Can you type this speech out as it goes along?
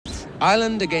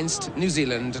Ireland against New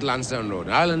Zealand at Lansdowne Road.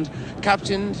 Ireland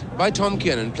captained by Tom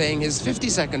Kiernan, playing his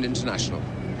 52nd international.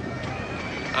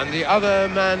 And the other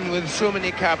man with so many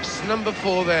caps, number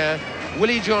 4 there,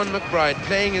 Willie John McBride,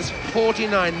 playing his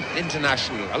 49th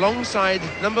international, alongside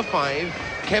number 5,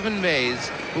 Kevin Mays,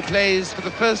 who plays for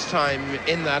the first time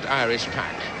in that Irish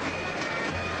pack.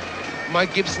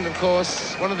 Mike Gibson, of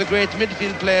course, one of the great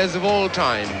midfield players of all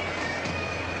time.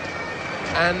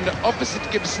 And opposite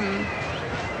Gibson,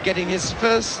 getting his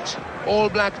first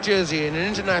all-black jersey in an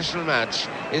international match,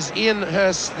 is Ian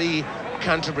Hurst, the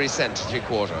Canterbury centre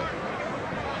three-quarter.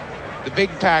 The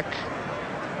big pack,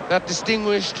 that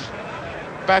distinguished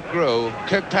back row,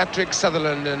 Kirkpatrick,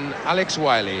 Sutherland and Alex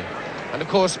Wiley. And of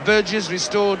course, Burgess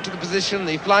restored to the position,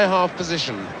 the fly-half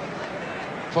position,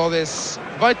 for this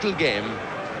vital game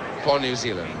for New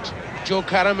Zealand. Joe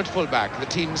Karam at fullback, the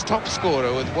team's top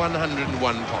scorer with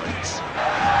 101 points.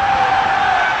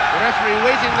 The referee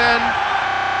waiting then,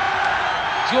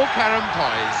 Joe Karam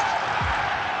poised.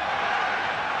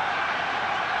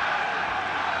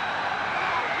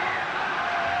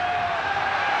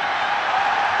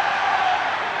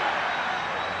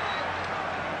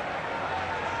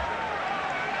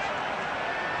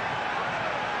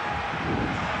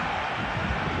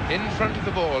 In front of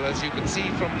the ball, as you can see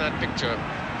from that picture.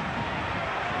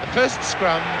 The first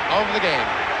scrum of the game.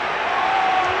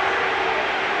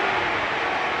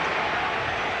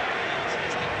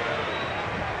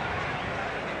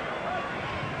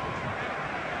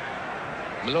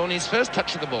 Maloney's first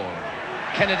touch of the ball.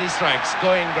 Kennedy strikes,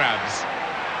 going grabs.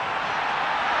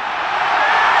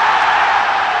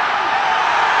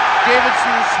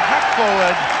 Davidson's hack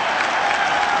forward.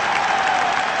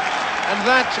 And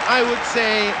that, I would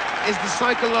say, is the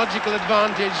psychological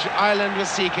advantage Ireland was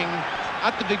seeking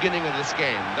at the beginning of this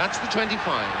game. That's the 25,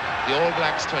 the All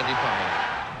Blacks 25.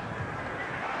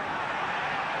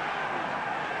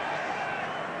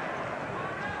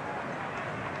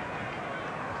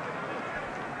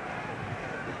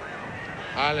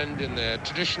 Ireland in their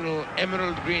traditional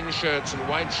emerald green shirts and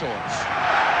white shorts.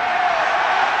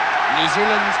 New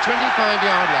Zealand's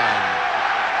 25-yard line.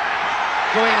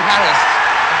 Going harassed.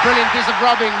 A brilliant piece of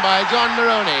robbing by John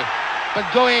Maroney, but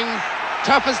going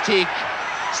tough as teak,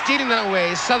 stealing that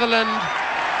away, Sutherland.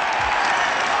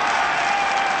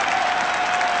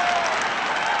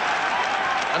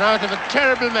 And out of a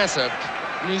terrible mess-up,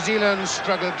 New Zealand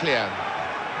struggled clear.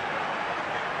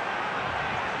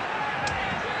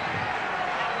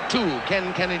 2,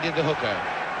 Ken Kennedy, the hooker.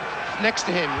 Next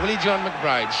to him, Willie John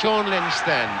McBride, Sean Lynch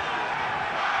then.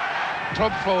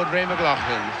 Top forward, Ray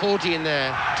McLaughlin. 14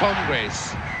 there, Tom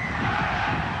Grace.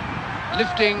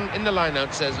 Lifting in the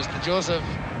line-out, says Mr. Joseph.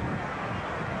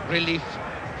 Relief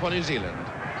for New Zealand.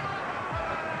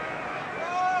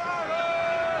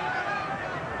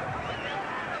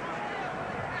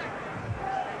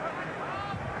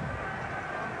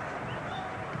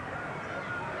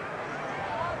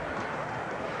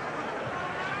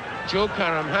 Joe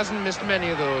Karam hasn't missed many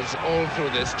of those all through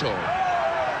this tour.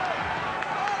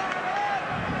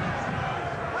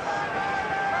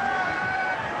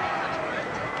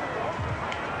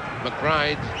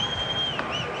 McBride,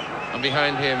 and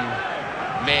behind him,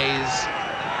 Mays.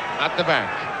 At the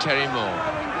back, Terry Moore.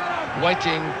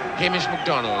 Whiting, Hamish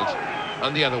MacDonald,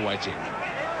 and the other Whiting.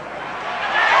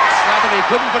 Slattery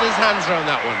couldn't put his hands around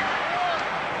that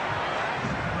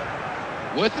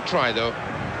one. Worth a try, though.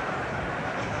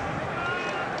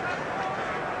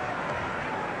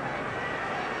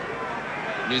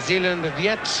 New Zealand have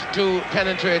yet to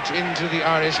penetrate into the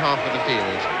Irish half of the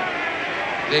field.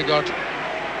 They got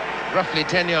roughly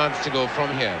 10 yards to go from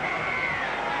here.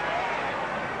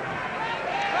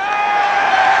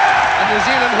 The New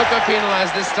Zealand hooker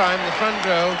penalised this time, the front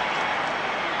row.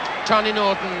 Tony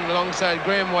Norton alongside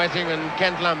Graham Whiting and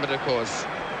Kent Lambert, of course.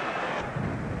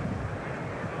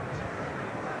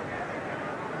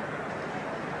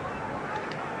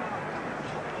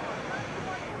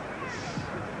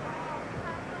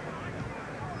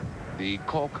 The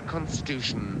Cork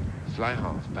Constitution fly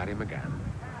half, Barry McGann.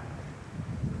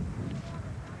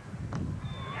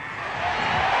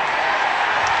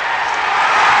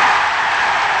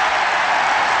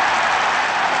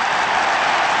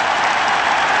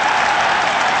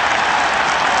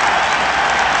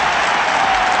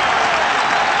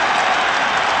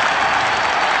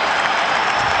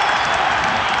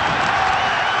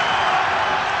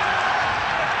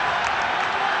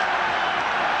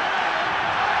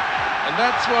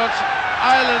 That's what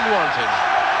Ireland wanted.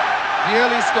 The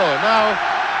early score. Now,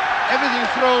 everything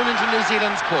thrown into New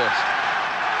Zealand's court.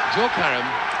 Joe Karam.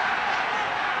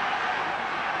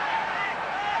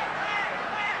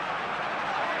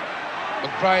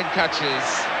 Pride catches.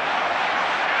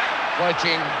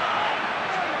 Whiting.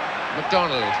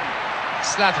 McDonald.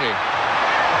 Slattery.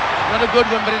 Not a good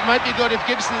one, but it might be good if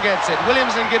Gibson gets it.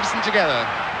 Williams and Gibson together.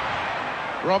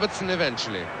 Robertson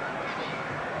eventually.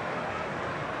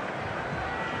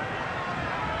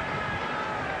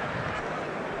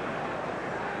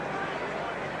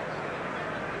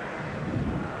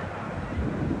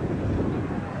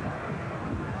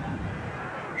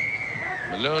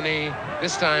 Maloney,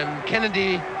 this time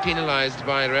Kennedy penalised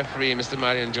by referee Mr.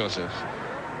 Marion Joseph.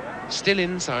 Still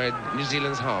inside New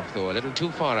Zealand's half though, a little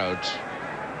too far out.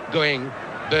 Going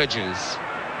Burgess.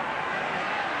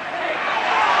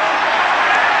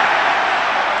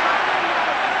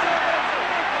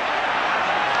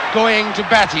 Going to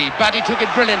Batty. Batty took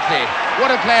it brilliantly. What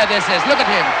a player this is. Look at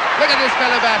him. Look at this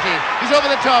fellow Batty. He's over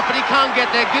the top, but he can't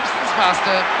get there. Gibson's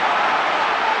faster.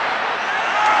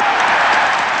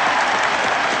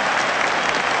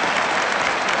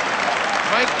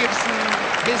 Mike Gibson,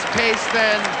 his pace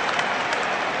then.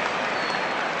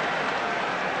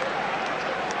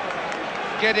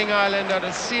 Getting Ireland out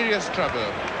of serious trouble.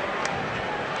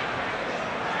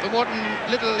 But what a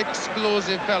little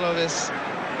explosive fellow this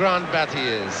Grant Batty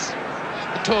is.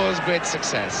 The tour's great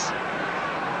success.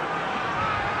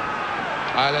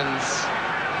 Ireland's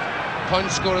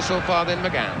point scorer so far then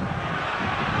McGann.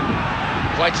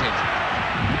 Whiting.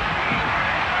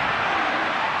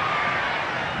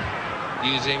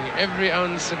 Using every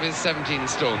ounce of his 17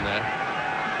 stone there.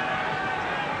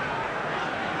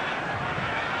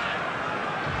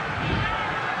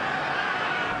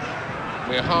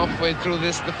 We're halfway through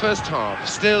the first half.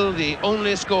 Still the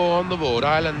only score on the board.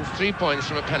 Ireland 3 points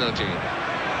from a penalty.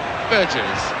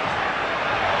 Burgess.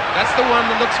 That's the one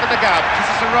that looks for the gap.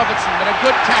 This is a Robertson, but a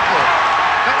good tackle.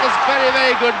 That was very,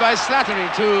 very good by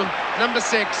Slattery to number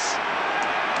 6.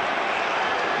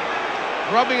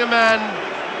 Robbing a man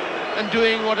and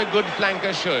doing what a good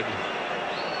flanker should.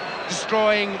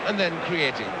 Destroying and then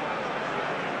creating.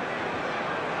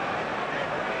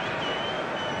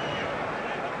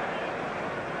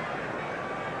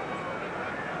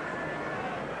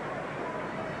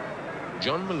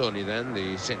 John Maloney then,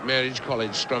 the St. Mary's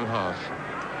College scrum half.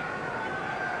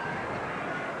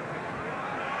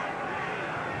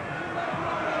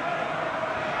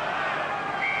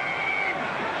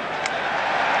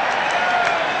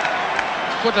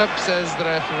 Foot up, says the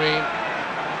referee.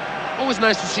 Always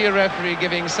nice to see a referee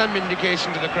giving some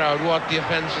indication to the crowd what the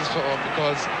offence was for,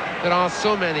 because there are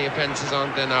so many offences,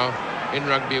 aren't there now, in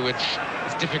rugby, which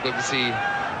is difficult to see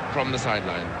from the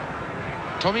sideline.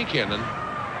 Tommy Kiernan.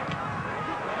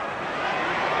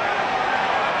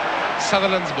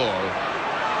 Sutherland's ball.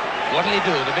 What'll he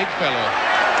do, the big fellow?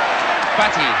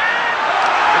 Batty.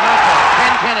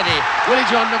 Ken Kennedy. Willie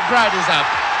John McBride is up.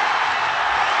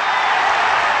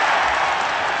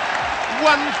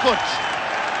 1 foot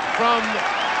from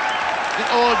the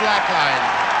All Black line.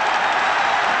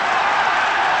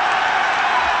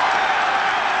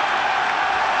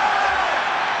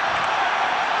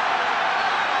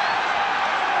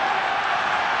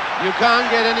 You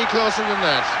can't get any closer than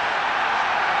that.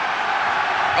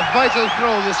 A vital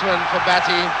throw, this one, for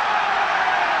Batty.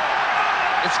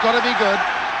 It's got to be good.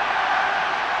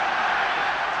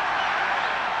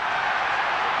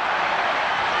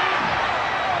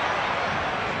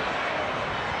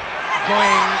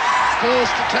 Going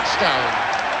close to touchdown.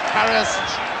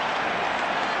 Harassed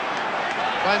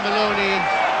by Maloney.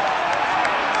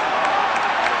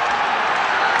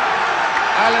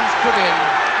 Ireland's put in.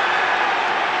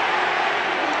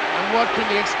 And what can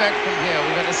we expect from here?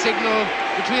 We've had a signal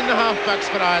between the halfbacks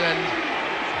for Ireland.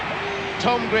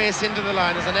 Tom Grace into the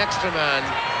line as an extra man.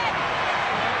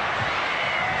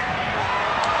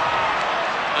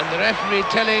 And the referee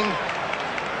telling,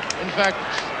 in fact,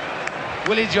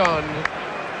 Willie John,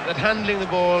 that handling the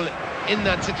ball in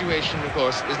that situation, of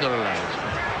course, is not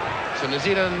allowed. So New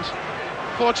Zealand,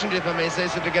 fortunately, if I may say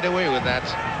so, to get away with that.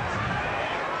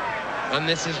 And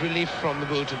this is relief from the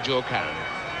boot of Joe Cann.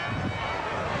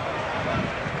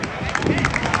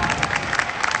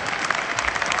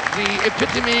 The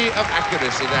epitome of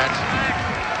accuracy, that.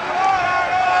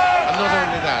 And not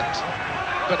only that,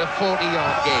 but a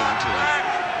 40-yard gain too.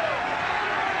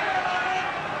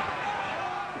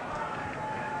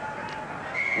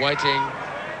 Whiting,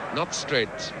 not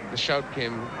straight. The shout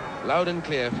came loud and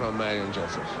clear from Marion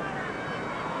Joseph.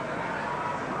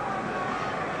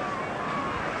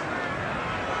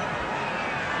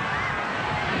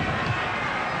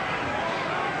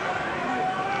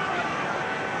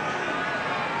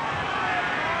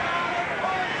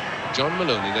 John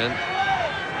Maloney then.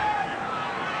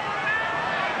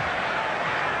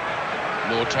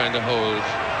 Moore trying to hold.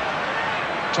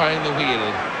 trying the wheel.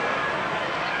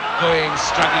 Going,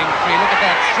 struggling free. Look at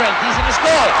that strength. He's in the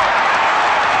score.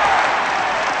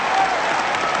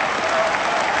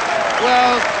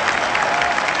 Well,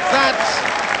 that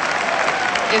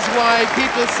is why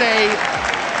people say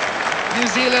New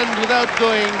Zealand without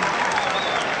going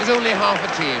is only half a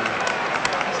team.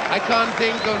 I can't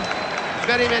think of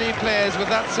very many players with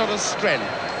that sort of strength.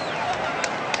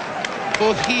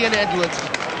 Both he and Edwards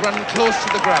run close to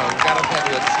the ground, Gareth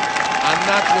Edwards, and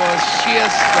that was sheer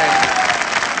strength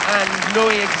and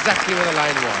knowing exactly where the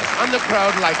line was. And the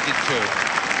crowd liked it too.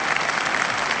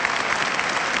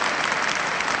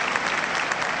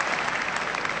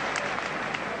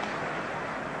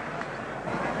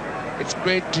 It's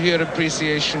great to hear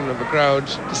appreciation of the crowd,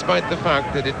 despite the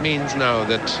fact that it means now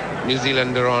that New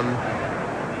Zealand are on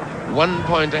 1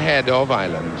 point ahead of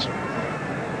Ireland.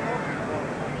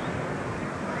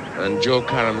 And Joe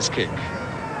Karam's kick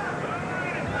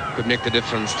could make the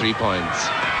difference, 3 points.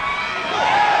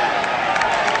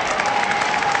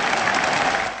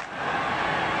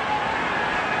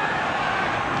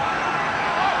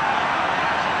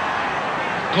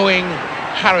 Going,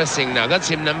 harassing now, that's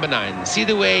him, number 9. See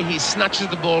the way he snatches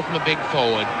the ball from a big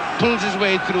forward, pulls his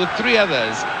way through 3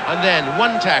 others, and then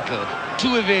 1 tackle,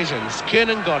 2 evasions.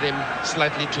 Kiernan got him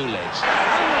slightly too late.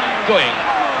 Going.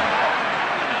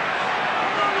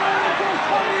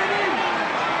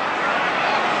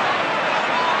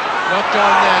 Knocked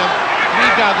on there,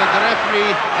 regathered, the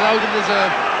referee allowed him as a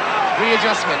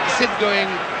readjustment. Sid going.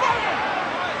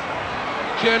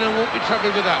 Kiernan won't be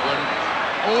troubled with that one.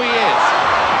 Oh, he is.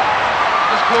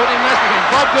 Just floating nicely.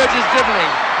 Bob Burgess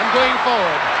dribbling and going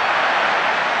forward.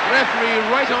 Referee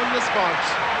right on the spot.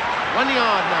 1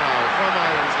 yard now from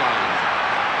Ireland's line.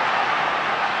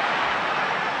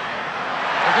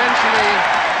 Eventually,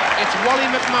 it's Wally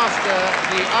McMaster,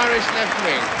 the Irish left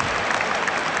wing.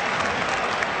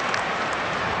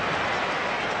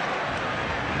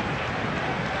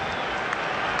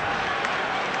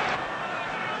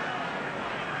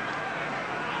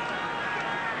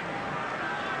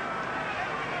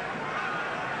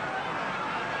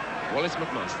 Wallace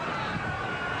McMaster.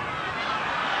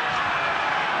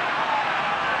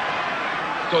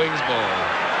 Going's ball.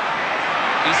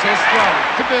 He's so strong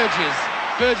to Burgess.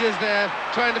 Burgess there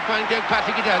trying to find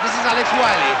Kirkpatrick it out. This is Alex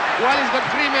Wiley. Wiley's got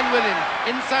 3 men with him.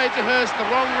 Inside to Hurst, the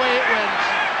wrong way it went.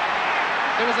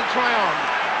 There was a try on.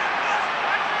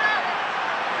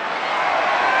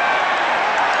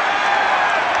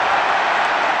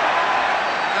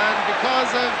 And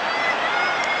because of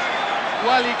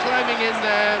Wiley climbing in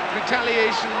there,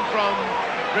 retaliation from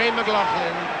Ray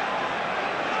McLaughlin.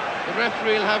 The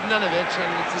referee will have none of it,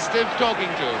 and it's a stiff talking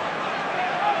to.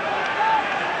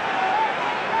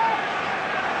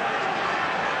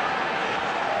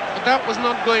 But that was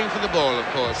not going for the ball, of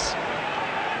course.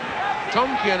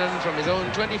 Tom Kiernan from his own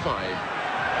 25.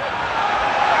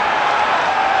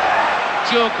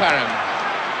 Joe Karam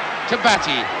to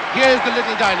Batty. Here's the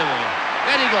little dynamo.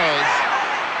 There he goes.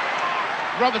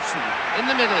 Robertson in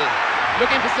the middle,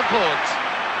 looking for support.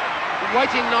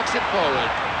 Whiting knocks it forward.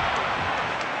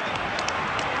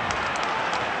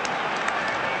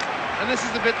 And this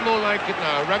is a bit more like it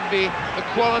now. Rugby, the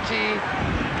quality,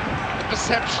 the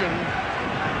perception,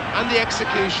 and the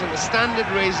execution, the standard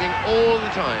raising all the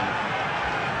time.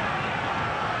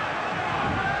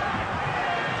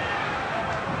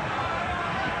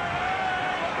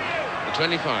 The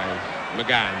 25,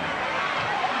 McGann.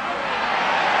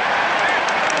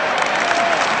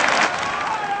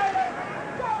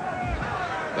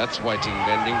 That's Whiting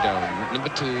bending down. Number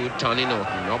 2, Tani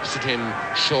Norton. Opposite him,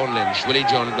 Sean Lynch. Willie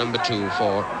John, number 2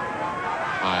 for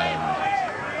Ireland.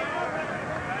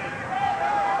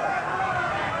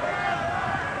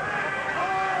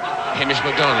 Hamish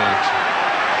MacDonald.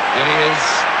 There he is,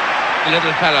 the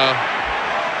little fellow.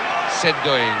 Sid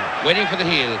going, waiting for the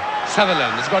heel.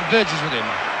 Sutherland has got Burgess with him.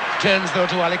 Turns though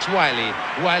to Alex Wiley.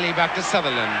 Wiley back to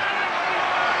Sutherland.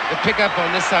 The pick-up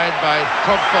on this side by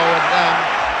prop forward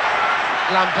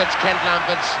Lampert, Kent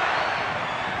Lampert.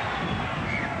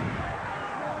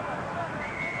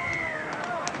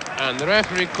 And the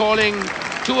referee calling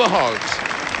to a halt.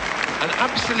 An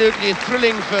absolutely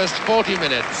thrilling first 40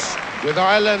 minutes, with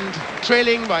Ireland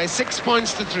trailing by 6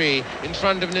 points to 3 in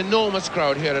front of an enormous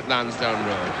crowd here at Lansdowne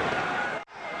Road.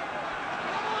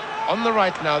 On the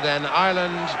right now then,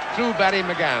 Ireland through Barry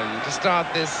McGann to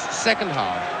start this second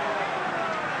half.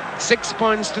 6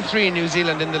 points to 3, New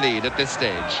Zealand in the lead at this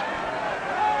stage.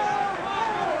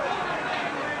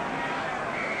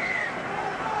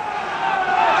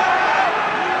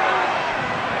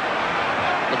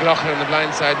 McLaughlin on the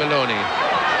blind side, Maloney.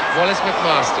 Wallace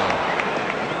McMaster.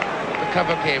 The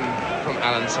cover came from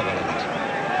Alan Sutherland.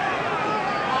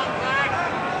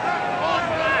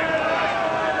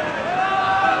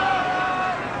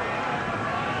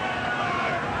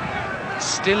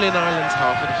 Still in Ireland's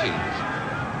half of the field.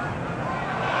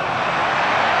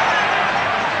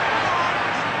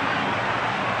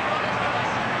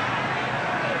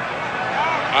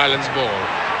 Ireland's ball.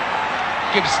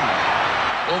 Gibson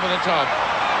over the top,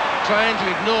 trying to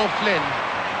ignore Flynn,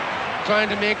 trying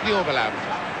to make the overlap.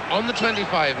 On the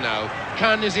 25 now.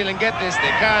 Can New Zealand get this?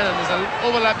 They can, and there's an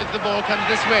overlap if the ball comes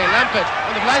this way. Lampert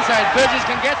on the blind side. Burgess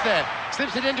can get there.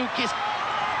 Slips it into Kiss.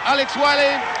 Alex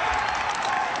Wiley.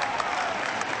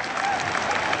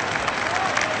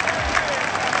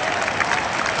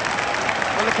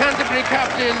 Well, the Canterbury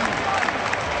captain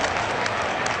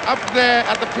up there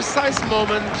at the precise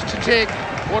moment to take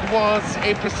what was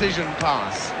a precision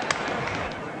pass.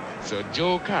 So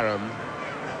Joe Karam,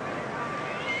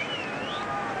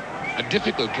 a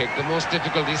difficult kick, the most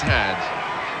difficult he's had.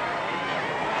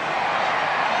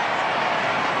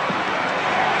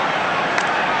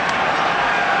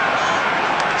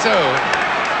 So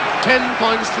 10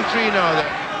 points to 3 now.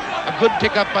 A good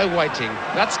pick up by Whiting.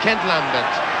 That's Kent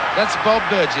Lambert. That's Bob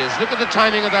Burgess. Look at the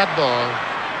timing of that ball.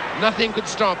 Nothing could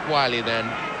stop Wiley then.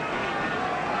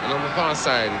 And on the far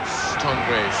side, it's Tom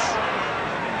Grace.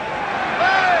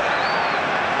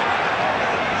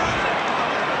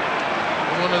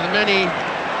 One of the many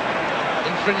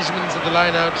infringements of the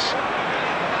line-out.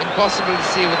 Impossible to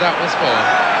see what that was for.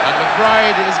 And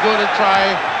McBride is going to try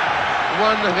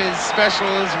one of his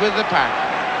specials with the pack.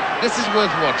 This is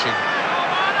worth watching.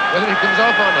 Whether it comes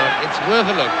off or not, it's worth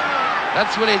a look.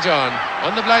 That's Willie John.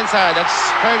 On the blind side, that's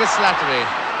Fergus Slattery.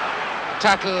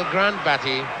 Tackle Grant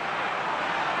Batty.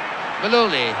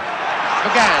 Maloney.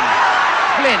 McGann.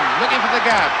 Flynn looking for the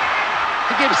gap.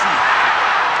 To Gibson.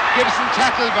 Gibson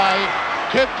tackled by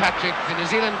Kirkpatrick, the New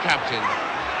Zealand captain.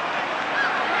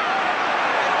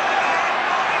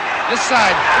 This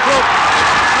side, broke.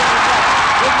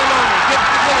 With Maloney,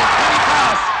 Gibson with it, can he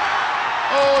pass?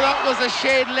 Oh, that was a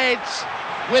shade late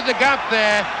with the gap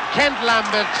there. Kent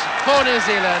Lambert for New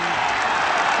Zealand.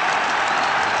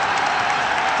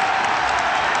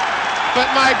 But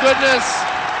my goodness,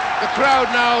 the crowd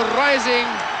now rising.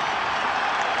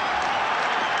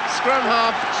 Scrum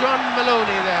half John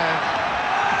Maloney there,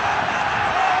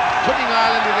 putting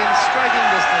Ireland within striking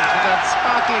distance with that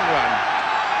sparkling run.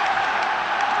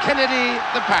 Kennedy,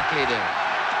 the pack leader,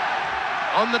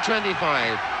 on the 25.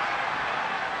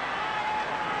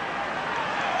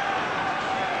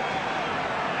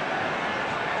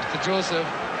 Mr. Joseph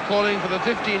calling for the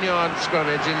 15-yard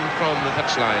scrummage in from the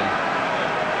touchline.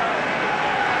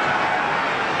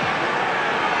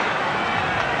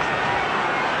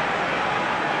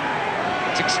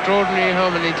 It's extraordinary how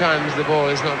many times the ball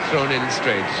is not thrown in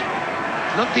straight.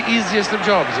 Not the easiest of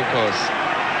jobs, of course.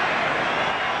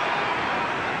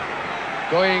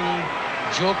 Going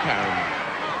Joe Karam.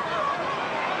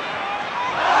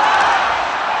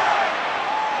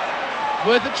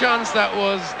 Worth a chance that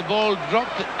was. The ball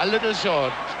dropped a little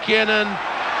short. Kiernan.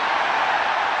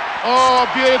 Oh,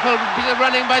 beautiful bit of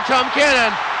running by Tom Kiernan.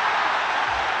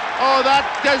 Oh, that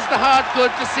does the heart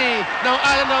good to see. Now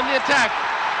Ireland on the attack.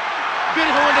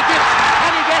 Beautiful one to Gibson.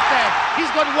 Can he get there?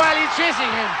 He's got Wiley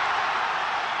chasing him.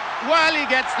 Wiley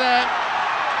gets there.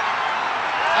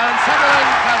 And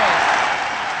Sutherland covers.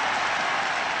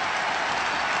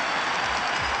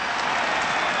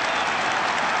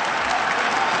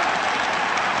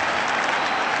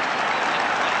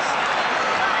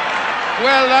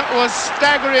 Well, that was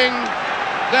staggering,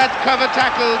 that cover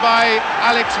tackle by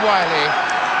Alex Wiley,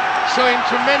 showing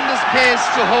tremendous pace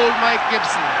to hold Mike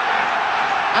Gibson.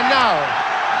 And now,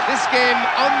 this game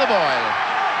on the boil.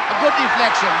 A good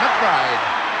deflection, McBride.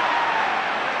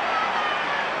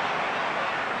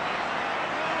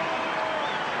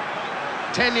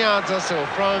 "10 yards or so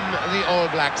from the All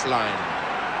Blacks line.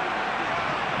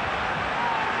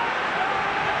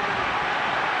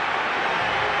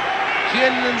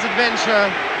 Kiernan's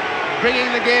adventure bringing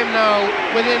the game now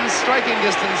within striking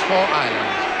distance for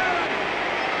Ireland.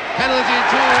 Penalty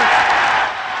to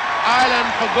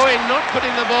Ireland for not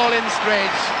putting the ball in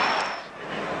straight.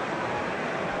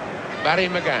 Barry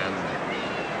McGann,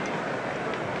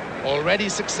 already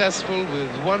successful with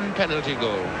 1 penalty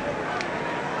goal.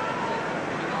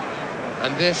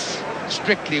 And this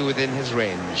strictly within his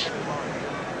range.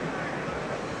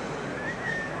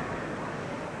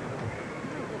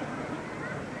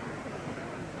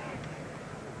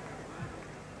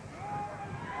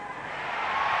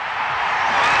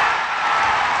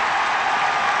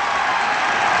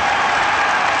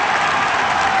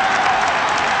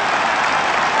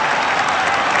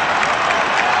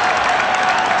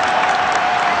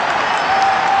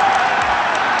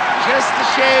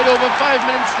 shade over 5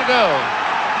 minutes to go.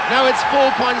 Now it's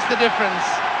 4 points the difference.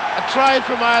 A try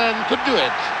from Ireland could do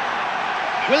it.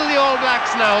 Will the All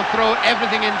Blacks now throw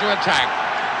everything into attack?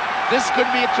 This could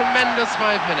be a tremendous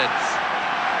 5 minutes.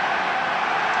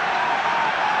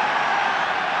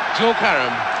 Joe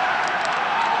Karam.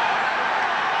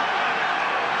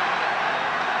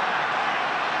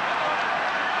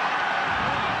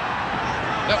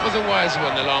 That was a wise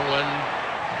one, the long one.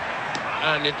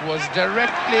 And it was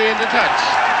directly into touch.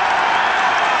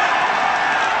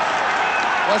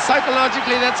 Well,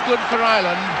 psychologically, that's good for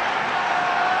Ireland.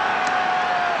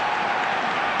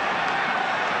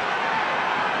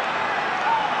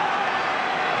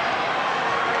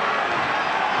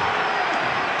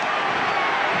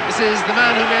 This is the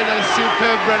man who made a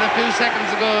superb run a few seconds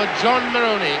ago, John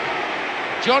Maloney.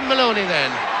 John Maloney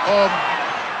then,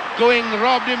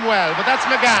 robbed him well, but that's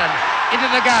McGann. Into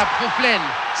the gap for Flynn.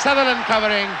 Sutherland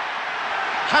covering.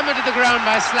 Hammered to the ground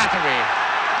by Slattery.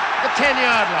 The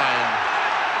 10-yard line.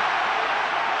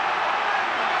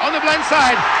 On the blind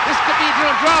side, this could be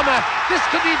drama. This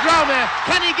could be drama.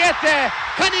 Can he get there?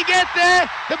 Can he get there?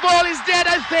 The ball is dead,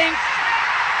 I think.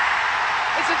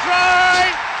 It's a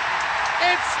try.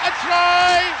 It's a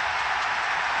try.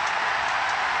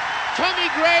 Tommy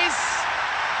Grace.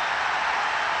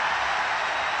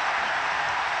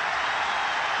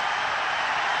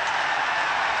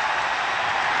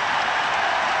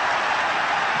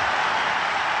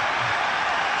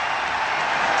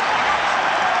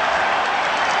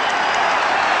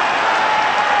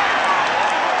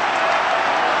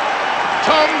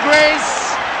 Tom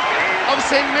Grace of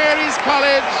St. Mary's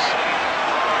College,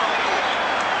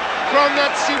 from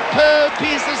that superb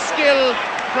piece of skill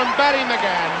from Barry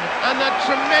McGann and that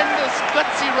tremendous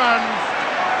gutsy run,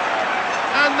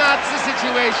 and that's the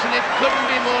situation. It couldn't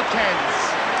be more tense.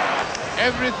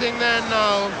 Everything then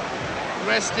now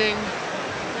resting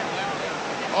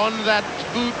on that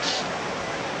boot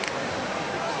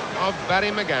of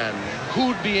Barry McGann.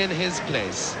 Who'd be in his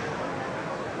place?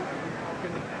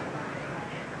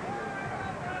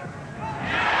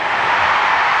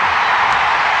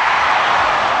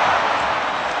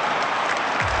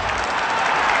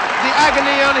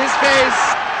 Agony on his face.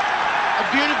 A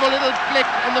beautiful little flick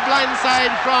on the blind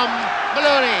side from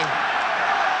Maloney.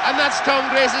 And that's Tom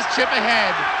Grace's chip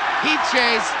ahead. He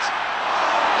chased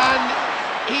and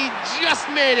he just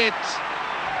made it.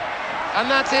 And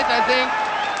that's it, I think.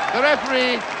 The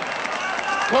referee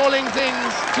calling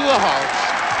things to a halt.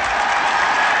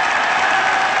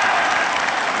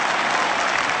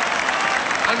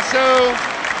 And so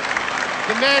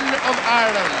the men of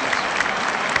Ireland,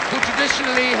 who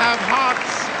traditionally have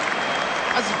hearts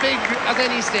as big as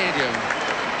any stadium,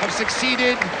 have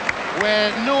succeeded where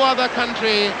no other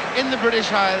country in the British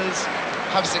Isles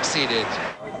have succeeded.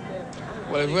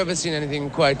 Well, have you ever seen anything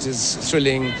quite as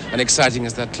thrilling and exciting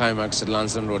as that climax at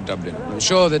Lansdowne Road, Dublin? I'm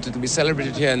sure that it will be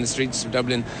celebrated here in the streets of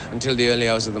Dublin until the early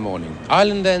hours of the morning.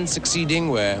 Ireland then succeeding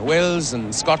where Wales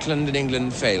and Scotland and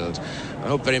England failed. I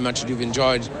hope very much that you've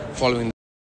enjoyed following the